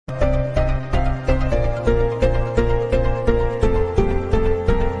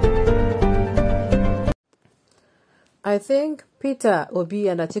I think Peter Obi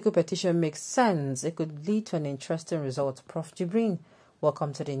and Atiku petition makes sense. It could lead to an interesting result. Prof. Jibrin,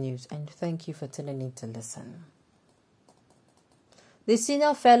 welcome to the news and thank you for tuning in to listen. The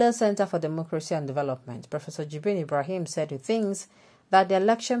Senior Fellow Center for Democracy and Development, Professor Jibrin Ibrahim, said he thinks that the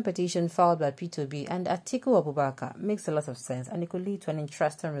election petition filed by Peter Obi and Atiku Abubakar makes a lot of sense and it could lead to an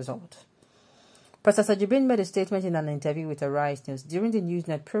interesting result. Professor Jibrin made a statement in an interview with Arise News during the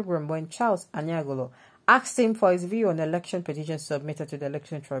Newsnet program when Charles Anyagolo asked him for his view on the election petition submitted to the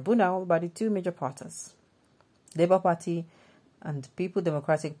election tribunal by the two major parties, Labour Party and People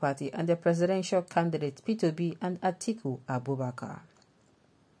Democratic Party, and their presidential candidates Peter Obi and Atiku Abubakar.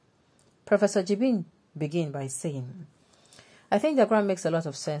 Professor Jibrin began by saying, I think the ground makes a lot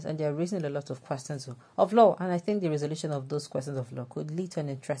of sense and they are raising a lot of questions of law, and I think the resolution of those questions of law could lead to an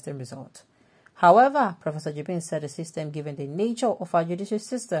interesting result. However, Professor Jibrin said the system, given the nature of our judicial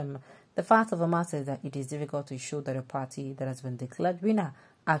system, the fact of the matter is that it is difficult to show that a party that has been declared winner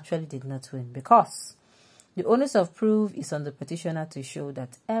actually did not win, because the onus of proof is on the petitioner to show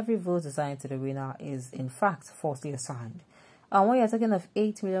that every vote assigned to the winner is in fact falsely assigned. And when you're talking of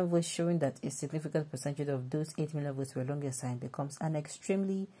 8 million votes showing that a significant percentage of those 8 million votes were wrongly assigned becomes an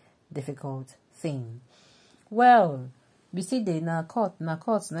extremely difficult thing. Well, we see they now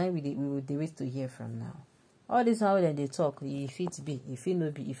now we will wait to hear from now. All this how they talk, if it be, if it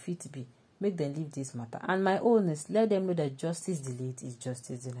no be, if it be, make them leave this matter. And my own is let them know that justice delayed is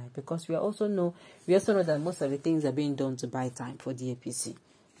justice denied. Because we also know that most of the things are being done to buy time for the APC.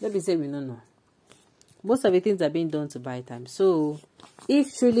 Let me say we don't know. Most of the things are being done to buy time. So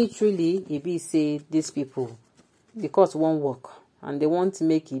if truly it be say these people, because won't work and they want to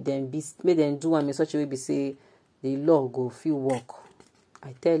make it then be make them do them in such a way be say the law go feel work.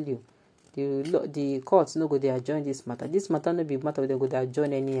 I tell you, the courts no go they adjourn this matter. This matter no be matter they go they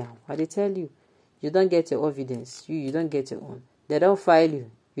adjourn anyhow. I they tell you, you don't get your evidence, you don't get your own. They don't file you,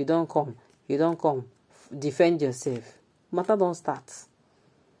 you don't come, defend yourself. Matter don't start.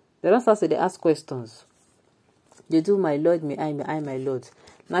 They don't start so they ask questions. They do my lord, may I, my lord.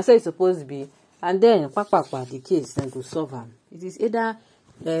 Now so it's supposed to be, and then the case then go solve them. It is either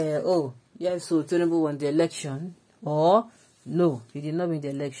oh yes, so Tinubu won the election, or no, he did not win the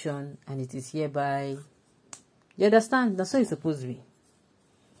election, and it is hereby. You understand? That's how it's supposed to be.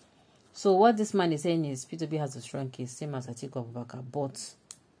 So what this man is saying is Peter B has a strong case, same as Atiku Abubakar, but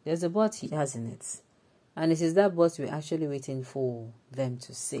there's a but he has in it. And it is that but we're actually waiting for them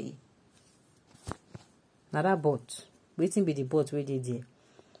to say. Now that but, waiting be the but where they there.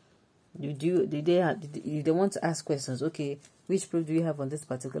 They want to ask questions. Okay, which proof do you have on this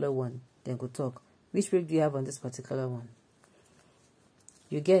particular one? Then go talk. Which proof do you have on this particular one?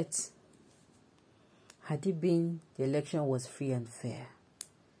 You get. Had it been the election was free and fair,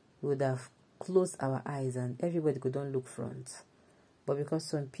 we would have closed our eyes and everybody could don't look front. But because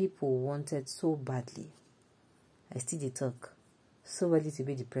some people wanted so badly, I still did talk so badly to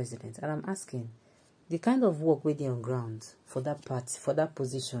be the president. And I'm asking, the kind of work waiting on ground for that party, for that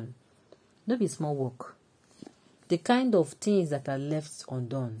position, no be small work. The kind of things that are left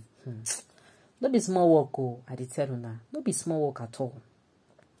undone, no be small work. Oh, I did tell you now, no be small work at all.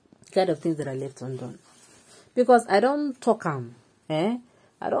 The kind of things that are left undone, because I don't talk I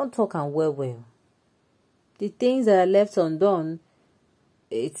don't talk well. The things that are left undone,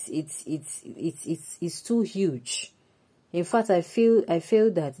 it's too huge. In fact, I feel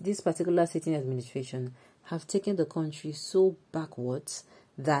that this particular sitting administration have taken the country so backwards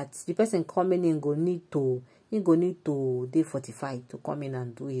that the person coming in go need to day 45 to come in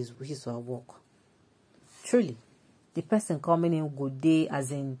and do his or her work. Truly, the person coming in go day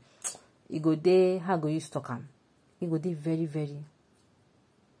as in he go day how go you stock him. He go day very.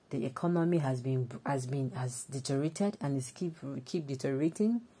 The economy has deteriorated and is keep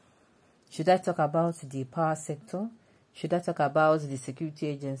deteriorating. Should I talk about the power sector? Should I talk about the security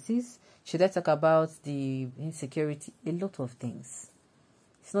agencies? Should I talk about the insecurity? A lot of things.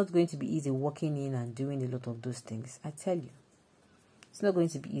 It's not going to be easy walking in and doing a lot of those things. I tell you. It's not going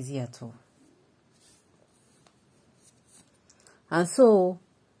to be easy at all. And so,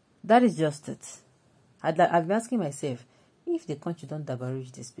 that is just it. I've been asking myself, if the country don't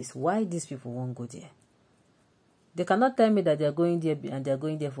diverge this place, why these people won't go there? They cannot tell me that they are going there and they are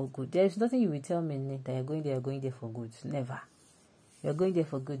going there for good. There is nothing you will tell me that you are going there for good. Never. You are going there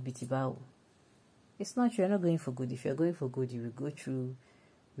for good, bitibao. It's not true. You are not going for good. If you are going for good, you will go through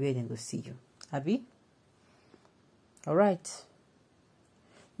where they go see you. Abi? Alright.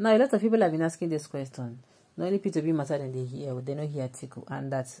 Now, a lot of people have been asking this question. Not only P2B matter than they hear, but they know hear Atiku,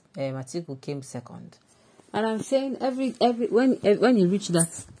 and that Atiku came second. And I'm saying when you reach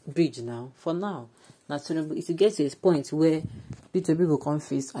that bridge now, for now Now, Tinubu, if you get to a point where P2B will come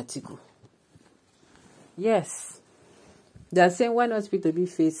face Atiku. Yes. They are saying, why not P2B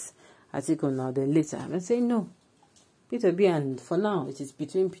face Atiku now, then later? I'm saying, no. P2B and, for now, it is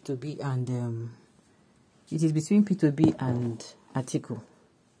between P2B and, Atiku.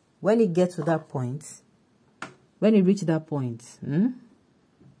 When it gets to that point, when it reach that point,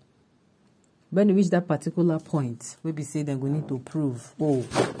 when you reach that particular point, we say they're going to prove, oh,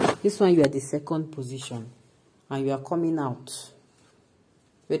 this one you are the second position and you are coming out.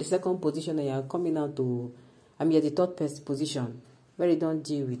 You're the second position and you are coming out to, you're the third position. Where you don't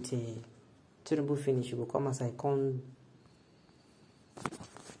deal with Tinubu finish, you will come as I come.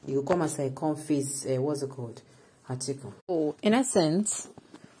 You will come as I come face, what's it called? Article. Oh, in essence,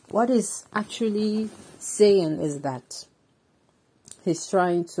 what is actually saying is that he's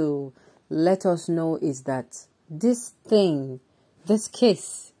trying to let us know is that this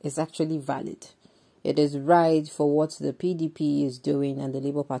case is actually valid. It is right for what the PDP is doing and the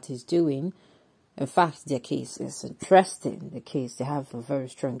Labour Party is doing. In fact, their case is interesting. They have a very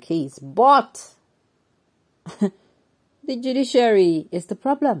strong case, but the judiciary is the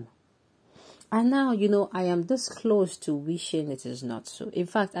problem. And now, I am this close to wishing it is not so. In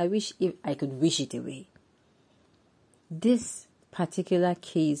fact, I wish if I could wish it away. This particular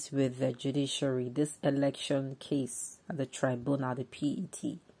case with the judiciary, this election case at the tribunal, the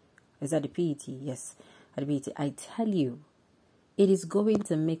PET. Is that the PET? Yes, at the PET. I tell you, it is going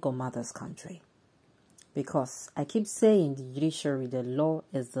to make or mother's country. Because I keep saying the judiciary, the law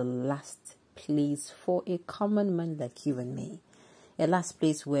is the last place for a common man like you and me. A last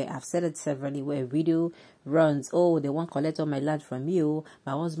place where I've said it severally, where a widow runs, oh, they won't collect all my land from you,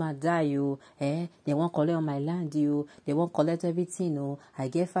 my husband die, you, they won't collect all my land, you, they won't collect everything, oh, I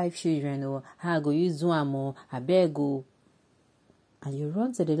get 5 children, oh, I go use one, oh, I beg, oh. And you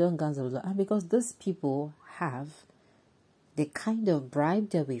run to the long guns of the law, and because those people have the kind of bribe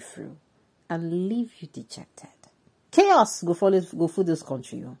their way through and leave you dejected. Chaos go through this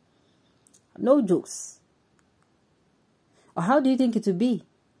country, oh. No jokes. Or how do you think it will be?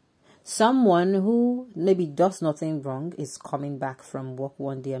 Someone who maybe does nothing wrong is coming back from work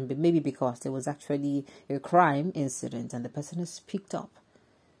one day, and maybe because there was actually a crime incident and the person is picked up.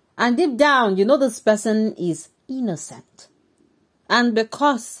 And deep down, this person is innocent. And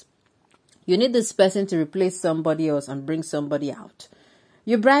because you need this person to replace somebody else and bring somebody out,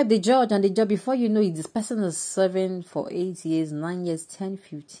 you bribe the judge, and the judge, before you know it, this person is serving for 8 years, 9 years, 10,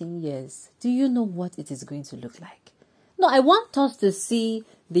 15 years. Do you know what it is going to look like? No, I want us to see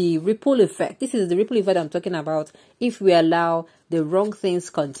the ripple effect. This is the ripple effect I'm talking about. If we allow the wrong things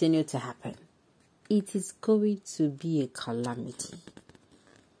continue to happen, it is going to be a calamity.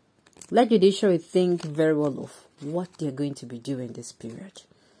 Let judiciary think very well of what they're going to be doing this period.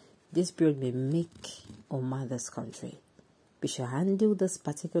 This period may make or mar this country. We shall handle this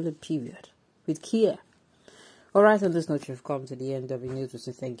particular period with care. Alright, on this note, you've come to the end of the news. To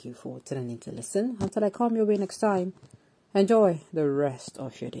say thank you for tuning in to listen. Until I come your way next time, enjoy the rest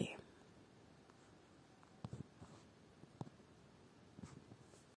of your day.